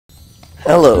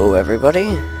Hello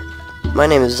everybody, my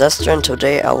name is Zedster and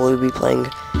today I will be playing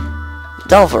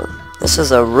Delver. This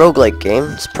is a roguelike game,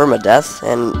 it's permadeath,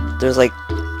 and there's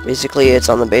basically it's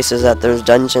on the basis that there's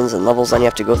dungeons and levels and you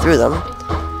have to go through them.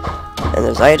 And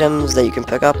there's items that you can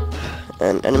pick up,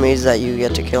 and enemies that you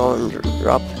get to kill and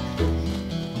drop.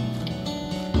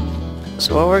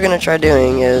 So what we're going to try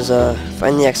doing is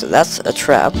find the exit. That's a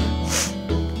trap.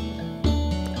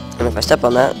 And if I step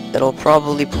on that, it'll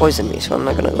probably poison me, so I'm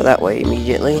not going to go that way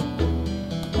immediately.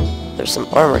 There's some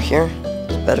armor here.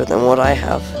 It's better than what I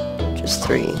have. Just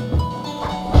 3.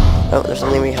 Oh, there's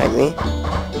something behind me.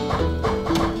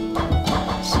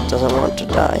 This doesn't want to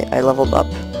die. I leveled up.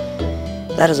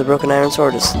 That is a broken iron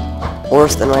sword. It's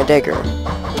worse than my dagger.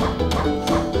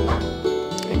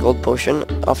 A gold potion.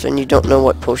 Often you don't know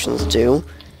what potions do.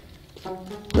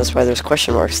 That's why there's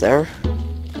question marks there.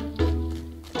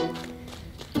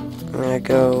 I'm gonna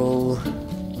go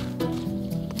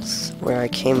where I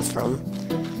came from.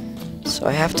 So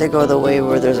I have to go the way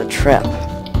where there's a trap.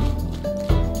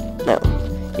 Now,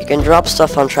 you can drop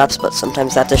stuff on traps, but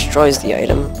sometimes that destroys the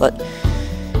item, but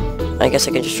I guess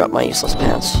I can just drop my useless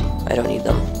pants. I don't need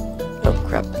them. Oh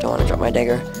crap, don't want to drop my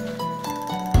dagger.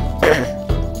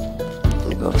 I'm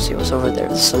gonna go see what's over there.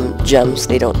 There's some gems,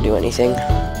 they don't do anything.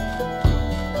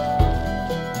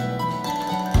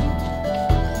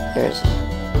 There's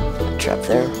trap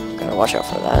there. Gotta watch out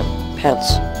for that.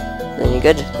 Pants. Any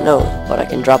good? No, but I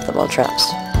can drop them on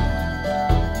traps.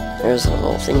 There's a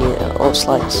little thingy. Oh,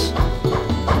 slimes.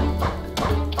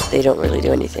 They don't really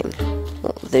do anything.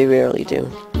 Well, they rarely do.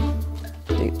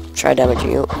 They try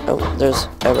damaging you. Oh, there's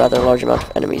a rather large amount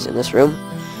of enemies in this room.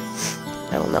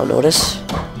 I will now notice.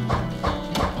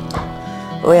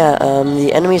 Oh yeah,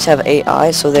 the enemies have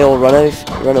AI, so they will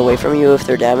run away from you if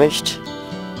they're damaged,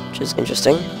 which is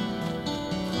interesting.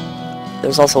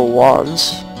 There's also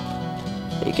wands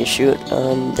that you can shoot.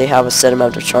 They have a set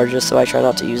amount of charges, so I try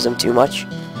not to use them too much.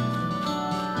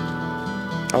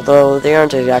 Although they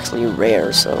aren't exactly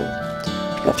rare, so you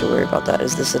don't have to worry about that.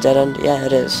 Is this a dead end? Yeah,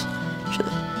 it is.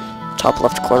 Top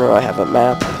left corner I have a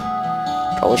map.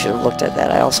 Probably should have looked at that.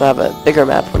 I also have a bigger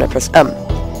map when I press M.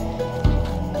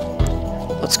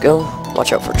 Let's go.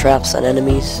 Watch out for traps and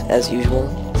enemies, as usual.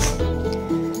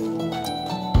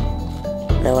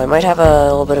 Now, I might have a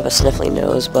little bit of a sniffly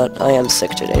nose, but I am sick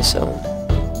today, so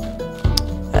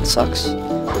that sucks.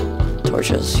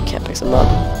 Torches, you can't pick them up.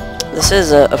 This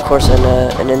is, of course,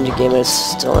 an indie game. It's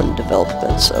still in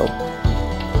development, so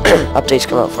updates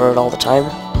come out for it all the time.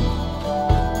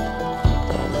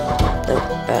 Nope,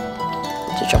 bat.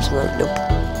 Did I drop something?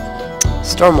 Nope.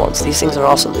 Storm wands. These things are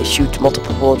awesome. They shoot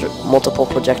multiple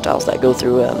projectiles that go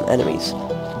through enemies.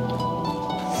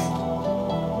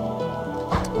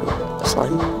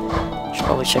 Slime. Should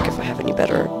probably check if I have any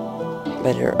better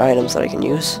items that I can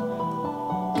use.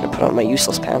 Gonna put on my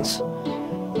useless pants.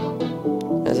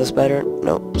 Is this better?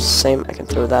 Nope, same. I can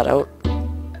throw that out.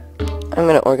 I'm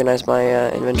gonna organize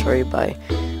my inventory by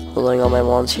holding all my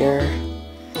wands here.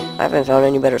 I haven't found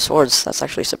any better swords. That's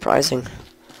actually surprising.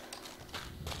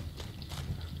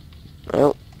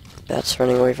 Oh, that's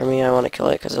running away from me. I want to kill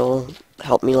it because it'll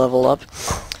help me level up.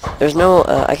 There's no,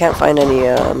 I can't find any,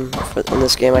 in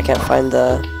this game, I can't find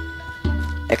the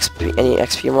any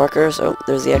XP markers. Oh,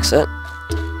 there's the exit.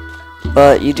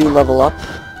 But you do level up.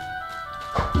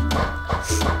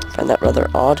 I find that rather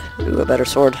odd. Ooh, a better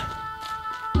sword.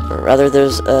 Or rather,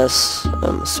 there's,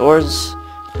 swords.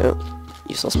 Oh,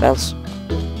 useless pants.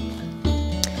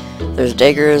 There's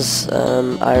daggers,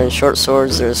 iron short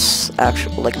swords, there's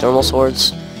actual, normal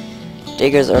swords.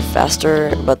 Daggers are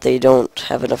faster, but they don't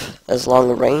have as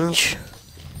long a range.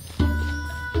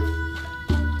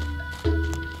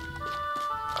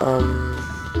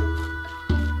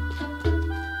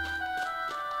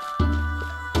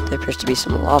 There appears to be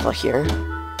some lava here,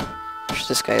 which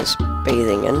this guy is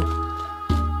bathing in.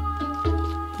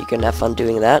 You can have fun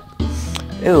doing that.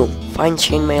 Ooh, fine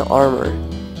chainmail armor.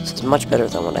 This is much better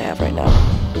than what I have right now.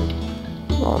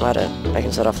 Well, I'm at it. I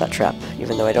can set off that trap,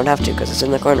 even though I don't have to, because it's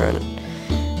in the corner, and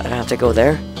I don't have to go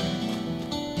there.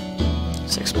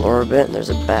 Let's explore a bit. There's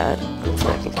a bat.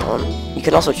 Hopefully I can kill him. You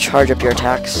can also charge up your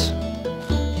attacks.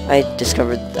 I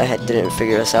discovered didn't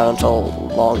figure this out until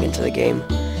long into the game.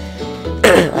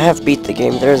 I have beat the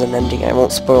game. There is an ending. I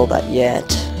won't spoil that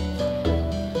yet.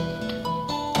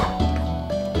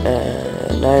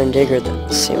 An iron dagger, the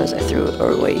same as I threw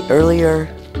away earlier.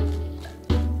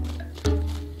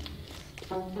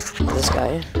 This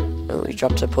guy. Oh, he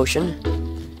dropped a potion.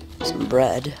 Some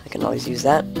bread. I can always use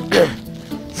that.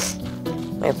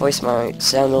 My voice might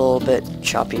sound a little bit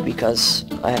choppy because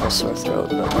I have a sore throat,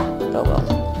 but oh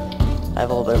well. I have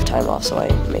a little bit of time off, so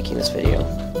I'm making this video.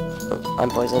 Oh, I'm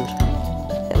poisoned.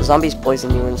 Yeah, the zombies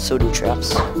poison you and so do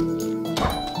traps.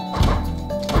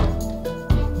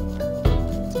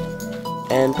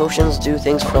 And potions do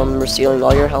things from resealing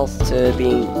all your health to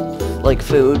being like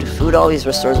food. Food always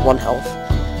restores 1 health.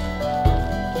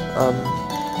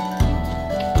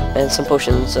 And some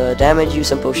potions damage you,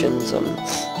 some potions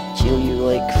heal you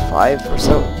like 5 or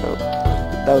so. Oh,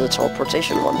 that was a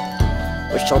teleportation one,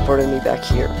 which teleported me back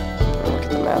here. Look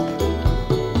at the map.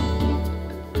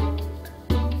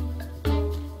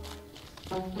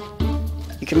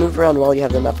 You can move around while you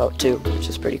have the map out too, which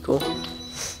is pretty cool.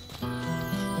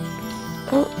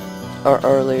 Oh, our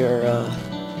earlier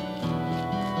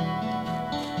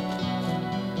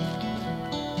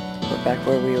we're back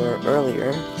where we were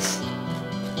earlier.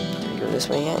 Did we go this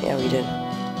way yet? Yeah, we did.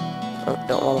 Oh,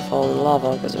 don't want to fall in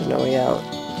lava because there's no way out.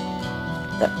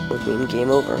 That would mean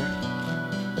game over.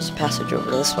 There's a passage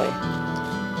over this way.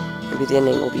 Maybe the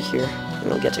ending will be here, and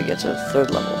we'll get to the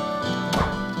 3rd level.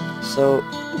 So,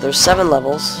 there's 7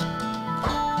 levels,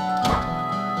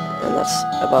 and that's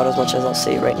about as much as I'll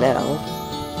say right now.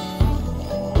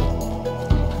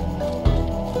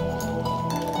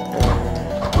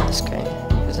 This guy,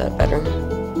 is that better?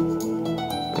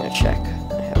 I'm gonna check.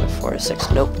 I have a 4 to 6.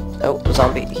 Nope. Oh,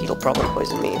 zombie. He'll probably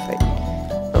poison me if I...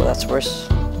 Oh, that's worse.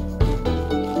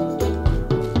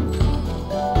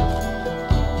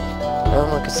 Oh,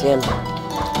 look, it's the end.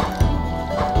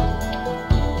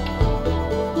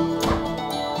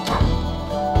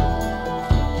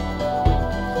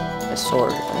 A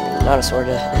sword. I mean, not a sword,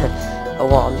 a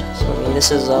wand. So, I mean, this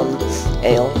is,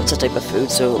 ale. It's a type of food,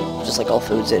 so just like all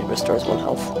foods, it restores 1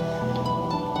 health.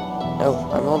 Oh,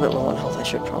 I'm a little bit low on health. I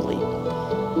should probably...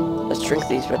 Let's drink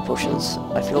these red potions.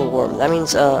 I feel warm. That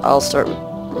means, I'll start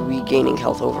regaining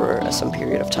health over some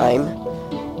period of time.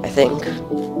 I think.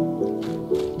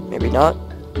 Maybe not.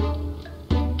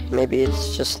 Maybe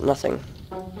it's just nothing.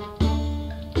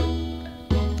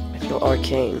 I feel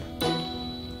arcane.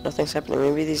 Nothing's happening.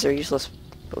 Maybe these are useless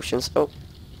potions. Oh,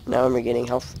 now I'm regaining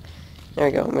health. There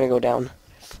we go. I'm gonna go down.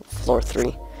 Floor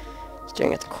 3.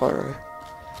 Staring at the corner.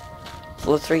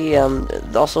 Floor 3,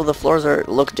 also the floors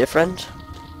look different.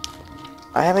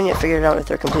 I haven't yet figured out if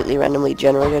they're completely randomly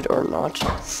generated or not.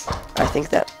 I think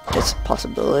that it's a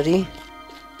possibility.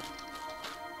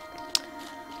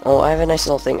 Oh, I have a nice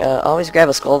little thing. Always grab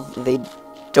a skull. They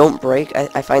don't break.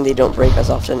 I find they don't break as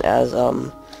often as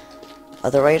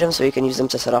other items, so you can use them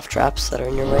to set off traps that are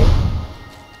in your way.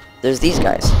 There's these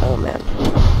guys. Oh man.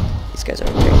 These guys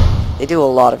are great. They do a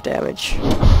lot of damage.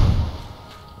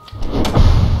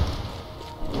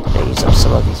 I'm gonna use up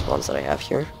some of these ones that I have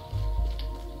here.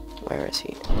 Where is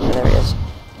he? Oh, there he is.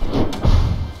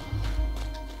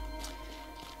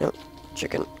 Nope.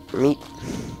 Chicken. Meat.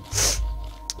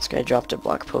 This guy dropped a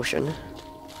black potion.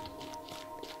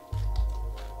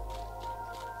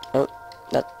 Oh,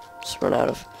 that's run out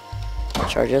of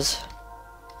charges.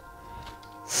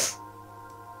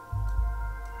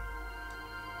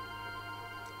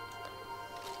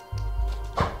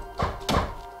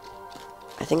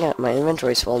 I think my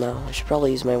inventory's full now. I should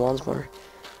probably use my wands more.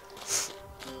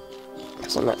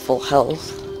 Because I'm at full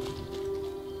health.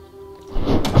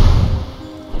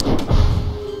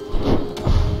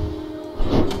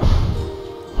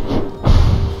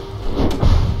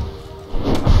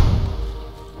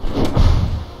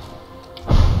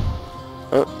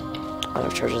 Oh, I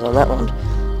have charges on that one.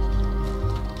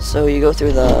 So you go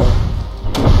through the...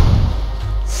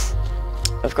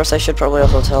 Of course, I should probably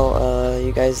also tell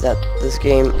you guys that this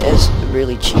game is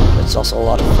really cheap. It's also a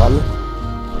lot of fun.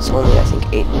 It's only, I think,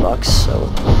 $8, so...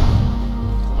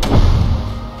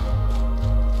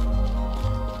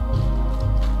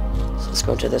 So let's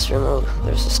go into this room. Oh,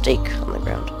 there's a steak on the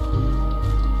ground.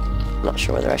 I'm not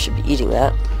sure whether I should be eating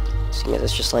that, seeing as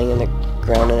it's just laying in the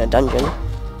ground in a dungeon.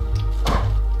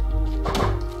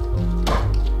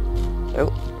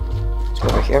 Oh, let's go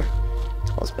over here.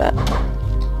 Tell us bat.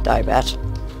 Die, bat.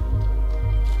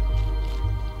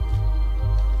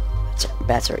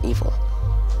 Bats are evil.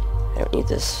 I don't need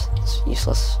this. It's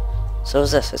useless. So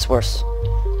is this. It's worse.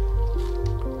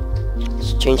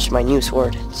 It's changed to my new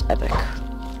sword. It's epic.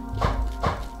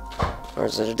 Or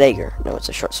is it a dagger? No, it's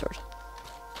a short sword.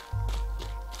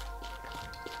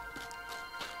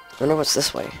 I wonder what's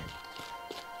this way.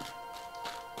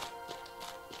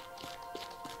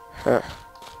 Huh.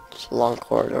 Just long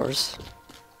corridors.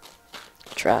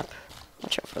 Trap.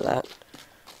 Watch out for that.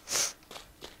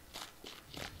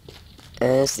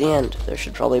 And it's the end. There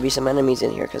should probably be some enemies in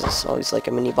here, because it's always like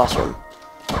a mini boss room.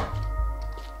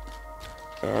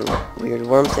 And weird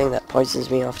worm thing that poisons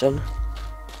me often.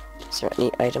 Is there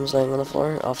any items laying on the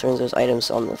floor? Often there's items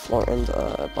on the floor in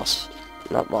the boss...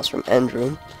 not boss room, end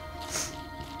room.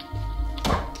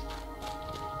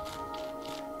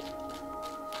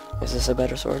 Is this a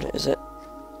better sword? Is it?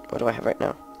 What do I have right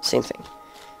now? Same thing.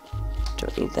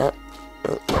 Don't need that.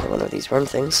 Oh, another one of these worm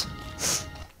things.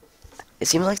 It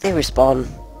seems like they respawn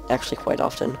actually quite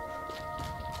often.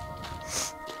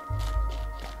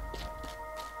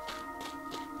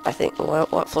 I think,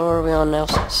 what floor are we on now?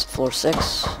 Floor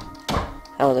 6?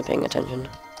 I wasn't paying attention.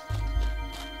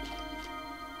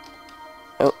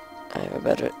 Oh, I have a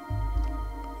better...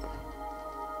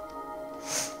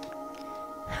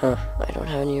 Huh, I don't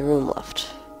have any room left.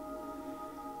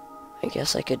 I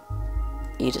guess I could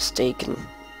eat a steak and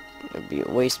it'd be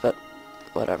a waste, but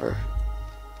whatever.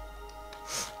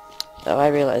 Oh, I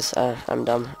realize, I'm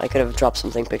dumb. I could have dropped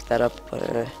something, picked that up, but,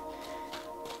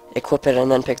 equip it and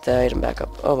then pick the item back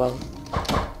up. Oh well.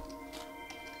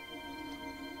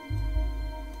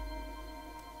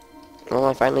 Well,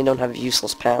 I finally don't have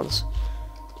useless pans.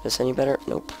 Is this any better?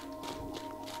 Nope.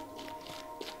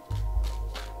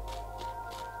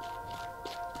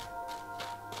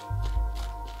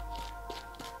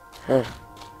 Huh.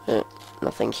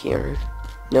 Nothing here.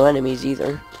 No enemies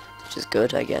either, which is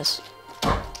good, I guess.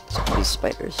 Except these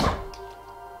spiders.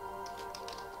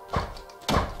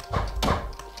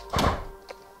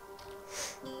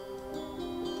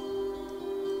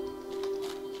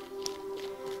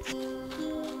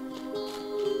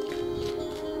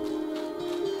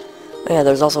 Oh yeah,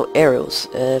 there's also arrows.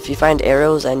 If you find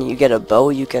arrows and you get a bow,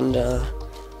 you can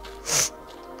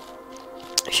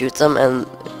shoot them, and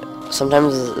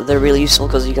sometimes they're really useful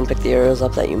because you can pick the arrows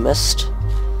up that you missed.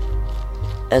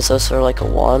 And so it's sort of like a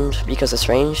wand because it's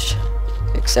ranged,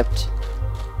 except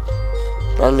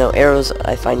I don't know, arrows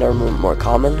I find are more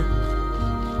common.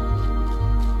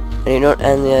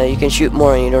 And you can shoot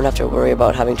more, and you don't have to worry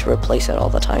about having to replace it all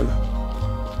the time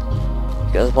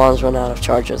because wands run out of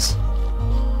charges.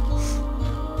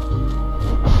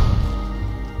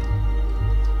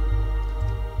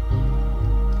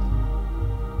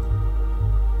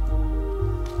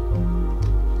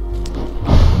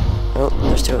 Oh,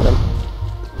 there's two of them.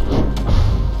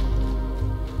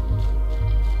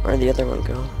 Where'd the other one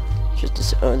go?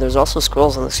 There's also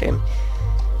scrolls in this game.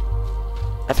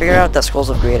 I figured out that scrolls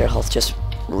of greater health just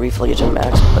refill you to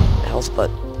max health, but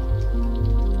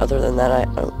other than that, I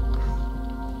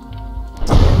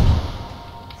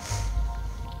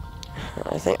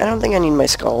don't think I need my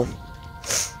skull.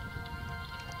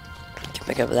 Can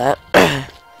pick up that.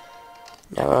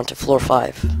 Now we're on to floor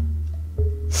 5.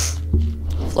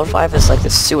 Floor 5 is like the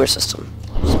sewer system.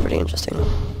 It's pretty interesting.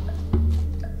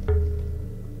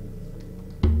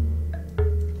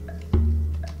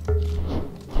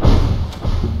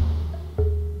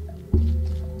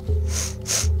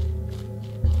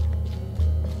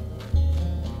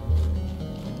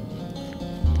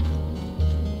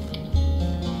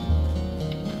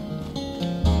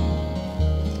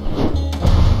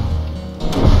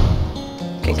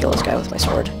 Can kill this guy with my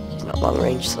sword. It's not long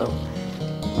range, so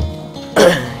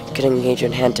can engage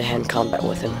in hand-to-hand combat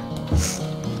with him.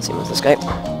 Same with this guy.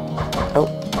 Oh,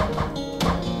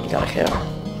 you gotta hit him.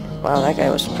 Wow, that guy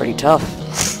was pretty tough.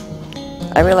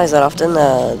 I realize that often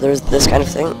there's this kind of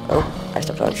thing. Oh, I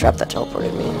stepped on a trap that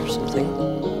teleported me or something.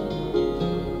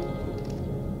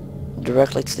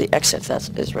 Directly to the exit that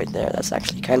is right there. That's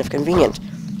actually kind of convenient.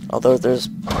 Although there's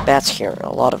bats here, a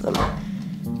lot of them.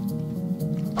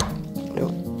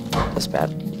 Nope, this bat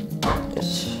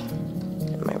is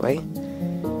in my way.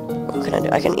 What can I do?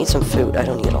 I can eat some food. I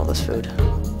don't need all this food.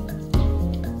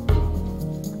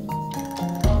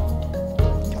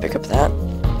 Pick up that.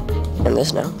 And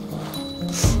this now.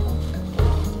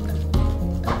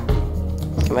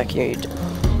 Come back here, you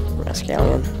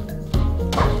rascallion.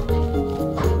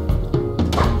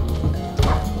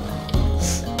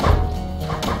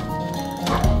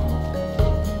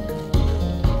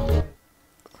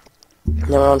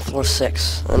 Now we're on floor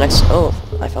 6. The next... Oh,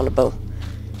 I found a bow.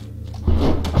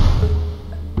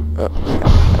 Oh,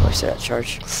 I wasted that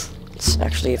charge. It's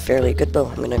actually a fairly good bow.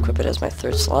 I'm going to equip it as my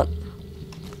 3rd slot.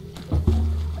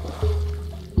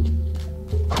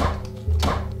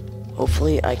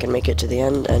 Hopefully I can make it to the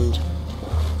end and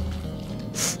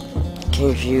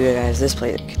give you guys this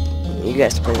play. You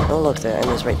guys to play. Oh look, the end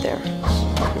is right there. It's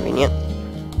convenient.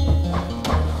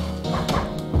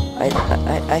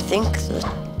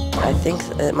 I think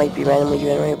it might be randomly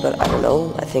generated, but I don't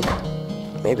know. I think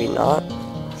maybe not.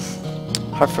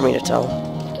 Hard for me to tell.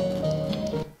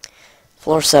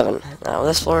 Floor 7. Now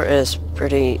this floor is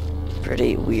pretty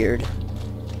weird.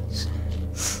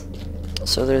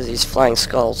 So there's these flying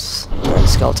skulls and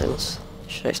skeletons.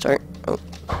 Should I start? Oh.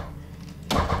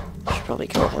 Should probably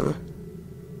kill him.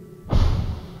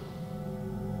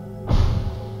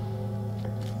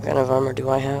 What kind of armor do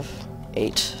I have?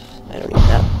 8. I don't need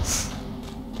that.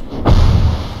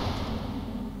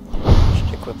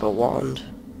 equip a wand.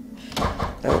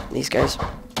 Oh, these guys.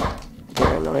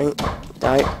 They're annoying.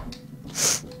 Die.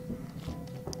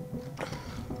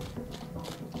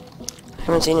 I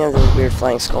haven't seen any of those weird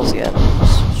flying skulls yet.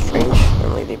 It's strange.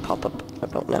 Normally they pop up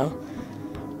about now.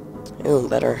 Ooh,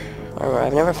 better armor.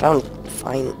 I've never found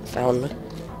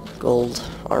gold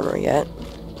armor yet.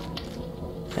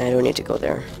 I don't need to go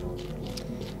there.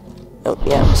 Oh,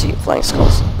 yeah, see, flying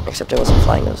skulls. Except I wasn't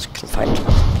flying, I was confined to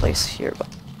this place here, but...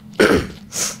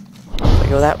 if I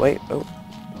go that way... Oh.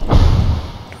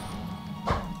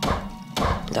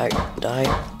 Die, die.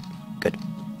 Good.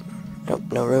 Nope,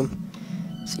 no room.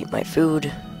 Let's eat my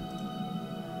food.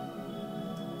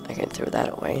 I can throw that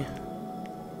away.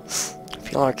 I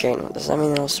feel arcane. Does that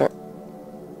mean I'll start...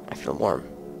 I feel warm.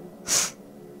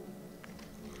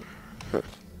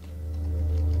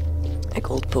 A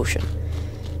gold potion.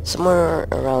 Somewhere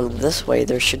around this way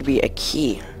there should be a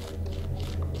key.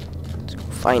 Let's go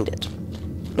find it.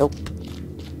 Nope.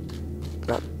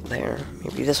 Not there.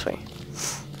 Maybe this way.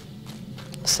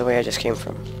 That's the way I just came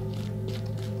from.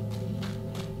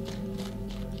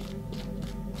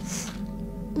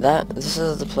 This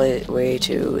is the way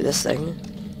to this thing,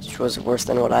 which was worse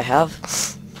than what I have.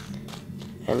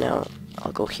 And now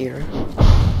I'll go here.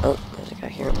 Oh, there's a guy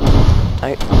here.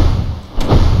 Die.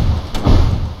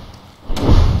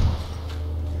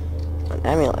 An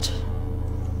amulet.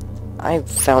 I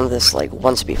found this like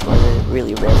once before, and it's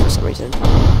really rare for some reason.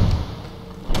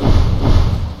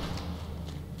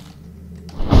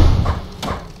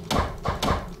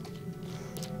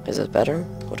 Is this better?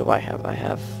 What do I have? I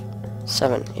have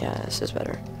 7. Yeah, this is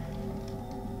better.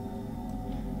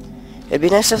 It'd be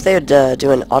nice if they would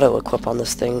do an auto-equip on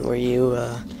this thing, where you,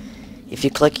 if you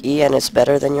click E and it's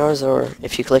better than yours, or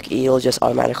if you click E, it'll just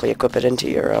automatically equip it into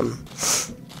your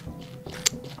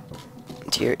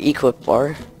equip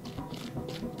bar.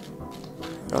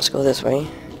 Let's go this way.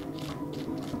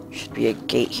 Should be a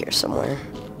gate here somewhere.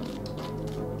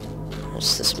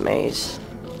 What's this maze?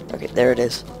 Okay, there it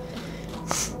is.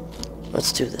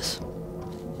 Let's do this.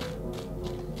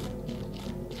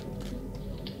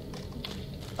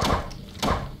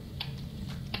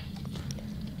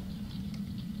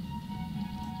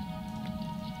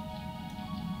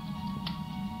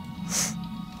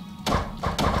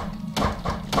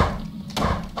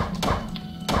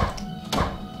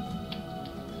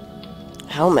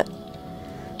 Helmet.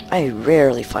 I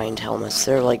rarely find helmets.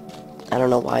 They're like, I don't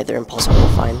know why they're impossible to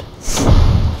find.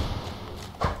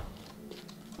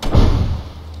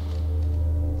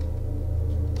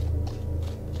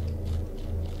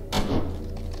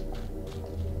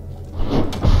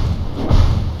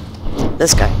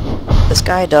 This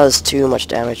guy does too much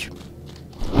damage.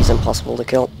 He's impossible to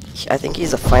kill. I think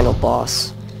he's the final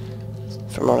boss,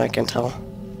 from what I can tell.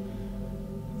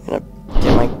 I'm gonna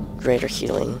get my greater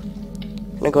healing.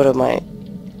 I'm gonna go to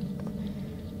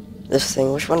this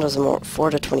thing. Which one does the more?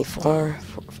 4 to 24?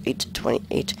 8 to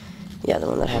 28? Yeah, the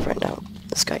one that I have right now.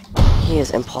 This guy. He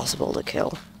is impossible to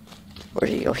kill. Where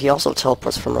did he go? He also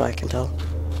teleports from what I can tell.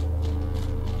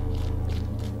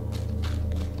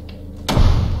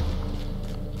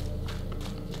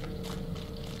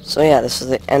 So yeah, this is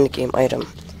the end game item.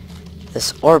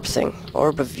 This orb thing.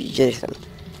 Orb of Jathan.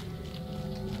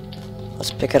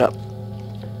 Let's pick it up.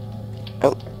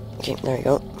 Oh, okay, there we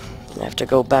go. I have to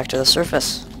go back to the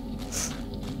surface.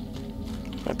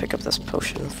 I'm gonna pick up this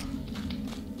potion.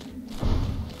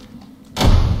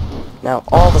 Now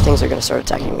all the things are gonna start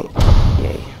attacking me.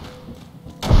 Yay.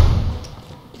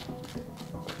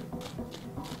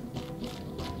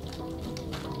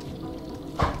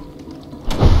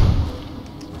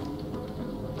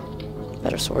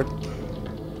 Better sword.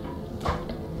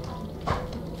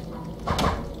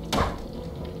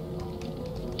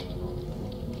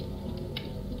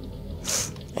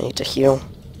 I need to heal.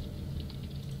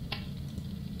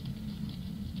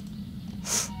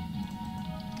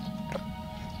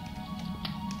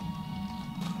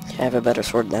 I have a better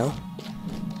sword now.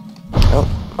 Oh,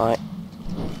 my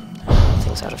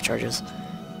thing's out of charges.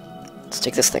 Let's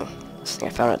take this thing. This thing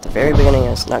I found at the very beginning,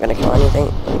 and it's not going to kill anything.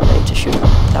 I'm going to need to shoot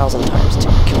 1,000 times to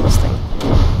kill this thing.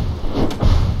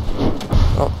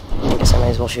 Well, I guess I might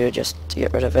as well shoot it just to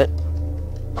get rid of it.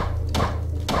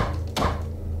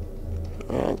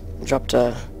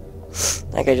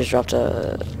 That guy just dropped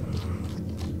a...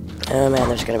 Oh man,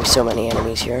 there's going to be so many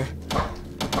enemies here.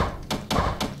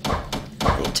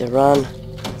 I need to run.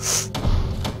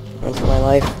 Run for my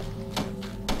life.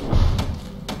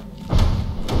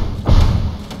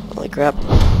 Holy crap.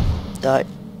 Die.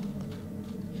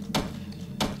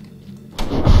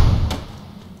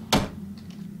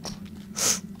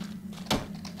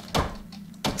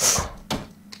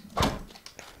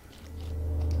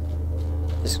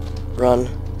 Run.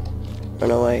 Run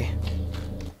away.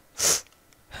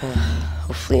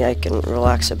 Hopefully I can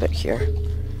relax a bit here.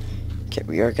 Get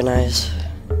reorganized.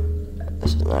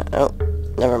 This is not... Oh,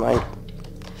 never mind.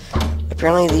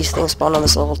 Apparently these things spawn on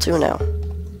this level too now.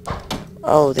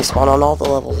 Oh, they spawn on all the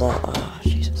levels now. Oh,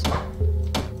 Jesus.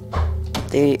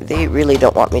 They really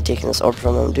don't want me taking this orb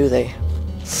from them, do they?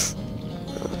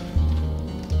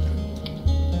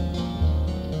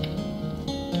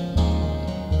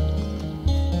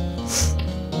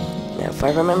 Now, if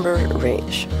I remember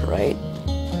right,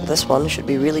 this one should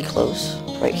be really close.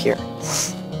 Right here.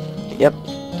 Yep.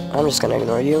 I'm just gonna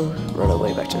ignore you. Run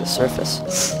away back to the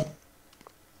surface.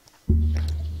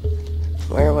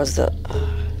 Where was the...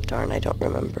 darn, I don't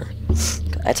remember.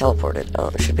 I teleported. Oh,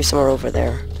 it should be somewhere over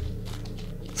there.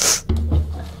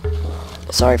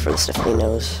 Sorry for the sniffly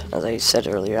nose. As I said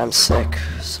earlier, I'm sick,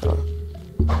 so...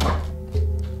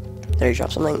 There, you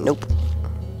drop something? Nope.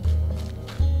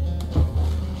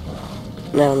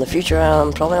 Now, in the future,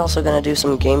 I'm probably also going to do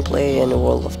some gameplay in the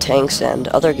World of Tanks and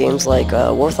other games like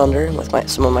War Thunder with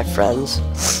some of my friends.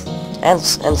 And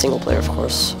single player, of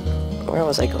course. Where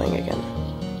was I going again?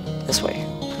 This way.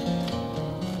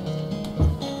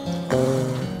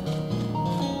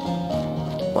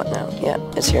 What now? Yeah,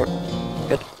 it's here.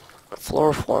 Good.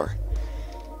 Floor 4.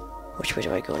 Which way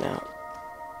do I go now?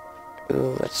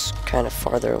 Ooh, that's kind of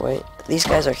farther away. These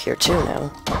guys are here too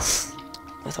now.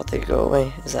 I thought they'd go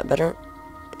away. Is that better?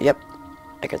 Yep.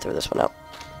 I can throw this one out.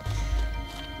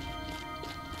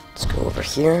 Let's go over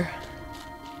here.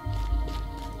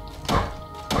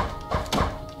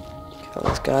 Kill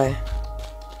this guy.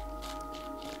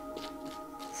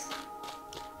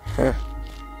 Huh.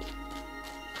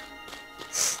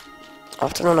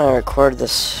 Often when I record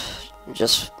this,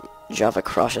 just Java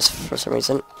crashes for some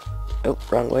reason. Oh,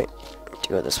 wrong way. To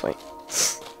go this way.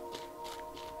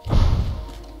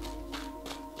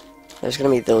 There's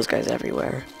gonna be those guys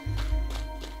everywhere.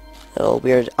 Little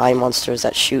weird eye monsters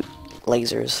that shoot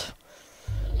lasers.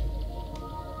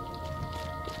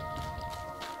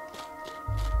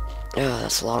 Oh,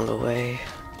 that's long away.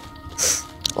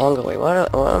 Long away.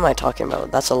 What am I talking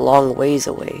about? That's a long ways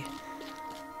away.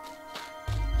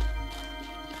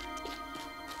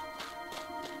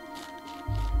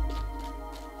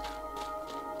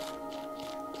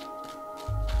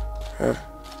 Huh.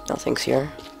 Nothing's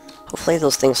here. Hopefully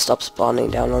those things stop spawning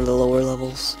down on the lower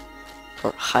levels.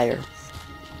 Or higher.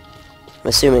 I'm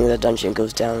assuming the dungeon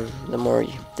goes down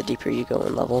the deeper you go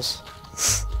in levels.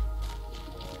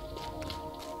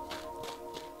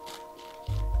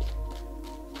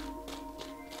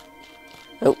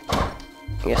 Oh,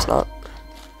 I guess not.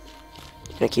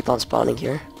 I'm gonna keep on spawning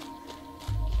here.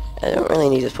 I don't really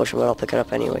need this potion, but I'll pick it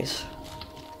up anyways.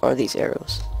 Or these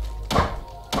arrows.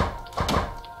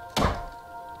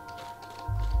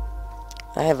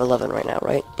 I have 11 right now,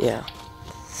 right? Yeah.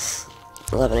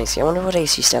 11 AC. I wonder what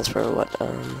AC stands for. What,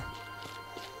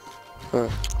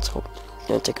 Let's hope. It's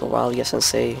gonna take a while, yes, and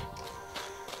say...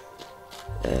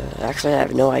 actually, I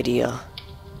have no idea.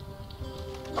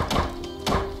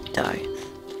 Die.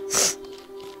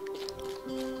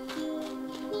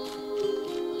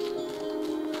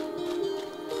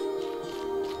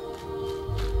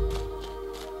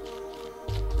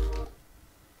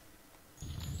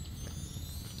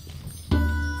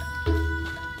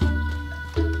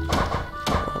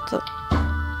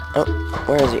 Oh,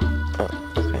 where is he? Oh,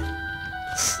 okay.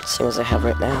 Same as I have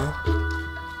right now.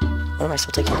 What am I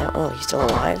still taking down? Oh, he's still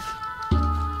alive?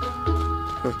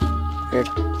 Weird.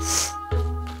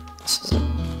 This is a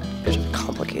bit of a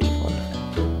complicated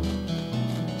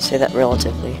one. Say that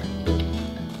relatively.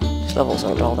 These levels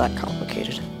aren't all that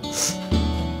complicated.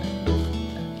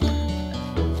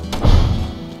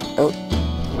 Oh.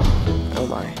 Oh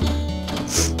my.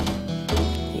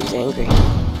 He's angry.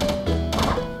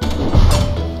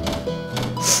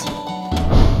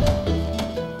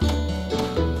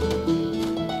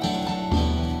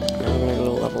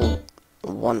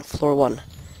 Floor 1.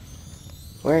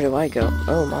 Where do I go?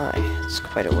 Oh my, it's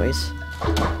quite a ways.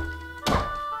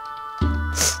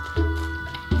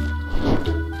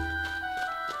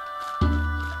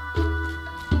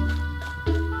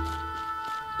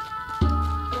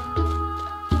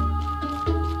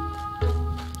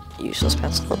 Useless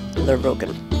pants? Oh, they're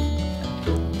broken.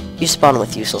 You spawn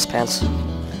with useless pants.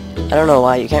 I don't know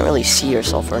why, you can't really see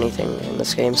yourself or anything in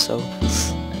this game, so...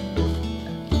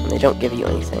 And they don't give you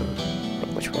anything.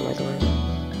 Which way am I going?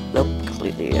 Nope,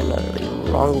 completely and utterly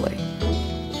wrong way.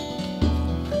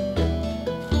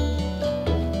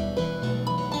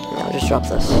 Now just drop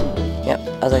this. Yep,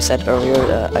 as I said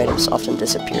earlier, items often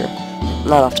disappear.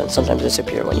 Not often, sometimes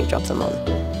disappear when you drop them on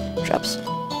traps.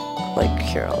 Like,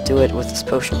 here, I'll do it with this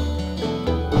potion.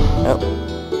 No.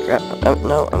 Crap. Oh,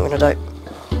 no, I'm gonna die.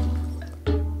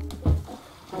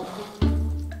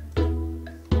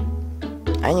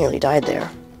 I nearly died there.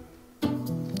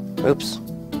 Oops.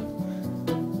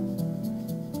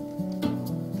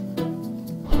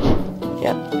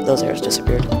 Yeah, those arrows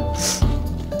disappeared.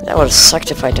 That would have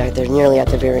sucked if I died there nearly at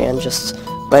the very end, just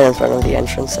right in front of the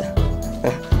entrance.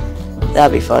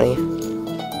 That'd be funny.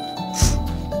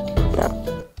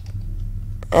 No.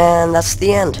 And that's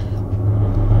the end.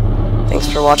 Thanks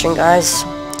for watching, guys.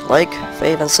 Like,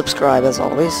 fave, and subscribe as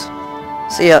always.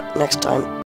 See ya next time.